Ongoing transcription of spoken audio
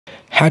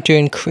How to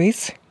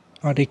increase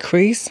or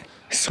decrease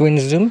screen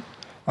zoom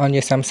on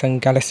your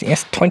Samsung Galaxy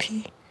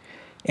S20,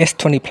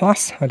 S20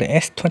 Plus or the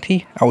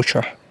S20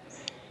 Ultra.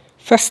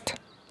 First,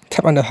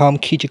 tap on the home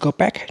key to go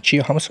back to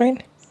your home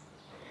screen.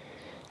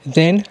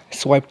 Then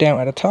swipe down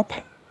at the top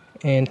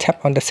and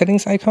tap on the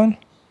settings icon.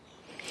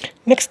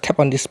 Next, tap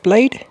on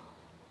displayed.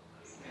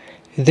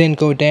 Then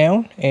go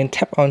down and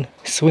tap on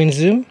screen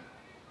zoom.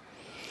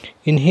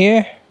 In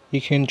here, you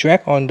can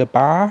drag on the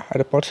bar at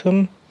the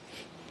bottom.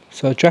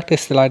 So drag the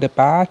slider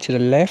bar to the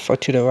left or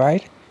to the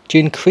right. To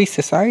increase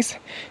the size,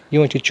 you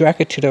want to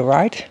drag it to the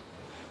right.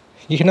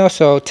 You can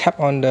also tap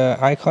on the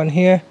icon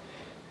here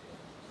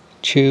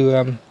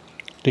to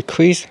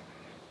decrease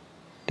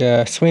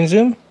the screen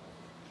zoom.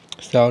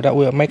 So that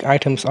will make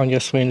items on your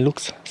screen look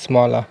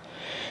smaller.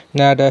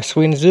 Now the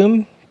screen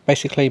zoom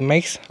basically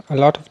makes a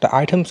lot of the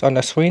items on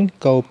the screen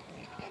go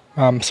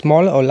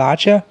smaller or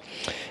larger.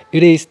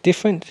 It is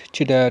different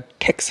to the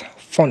text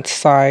font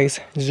size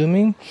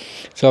zooming.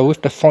 So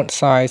with the font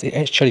size, it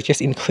actually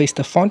just increases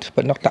the font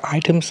but not the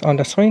items on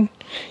the screen.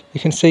 You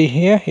can see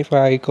here, if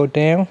I go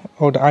down,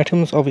 all the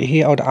items over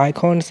here, all the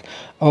icons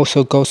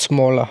also go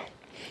smaller.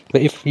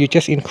 But if you're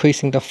just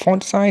increasing the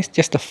font size,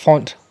 just the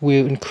font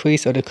will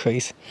increase or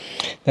decrease.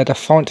 Now the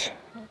font,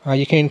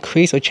 you can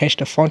increase or change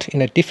the font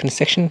in a different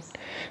section,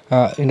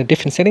 in the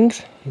different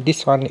settings.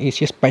 This one is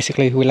just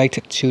basically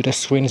related to the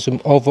screen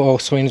zoom, overall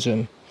screen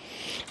zoom.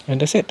 And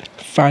that's it.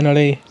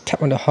 Finally,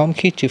 tap on the home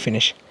key to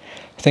finish.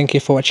 Thank you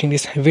for watching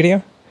this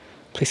video.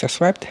 Please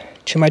subscribe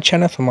to my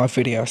channel for more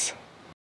videos.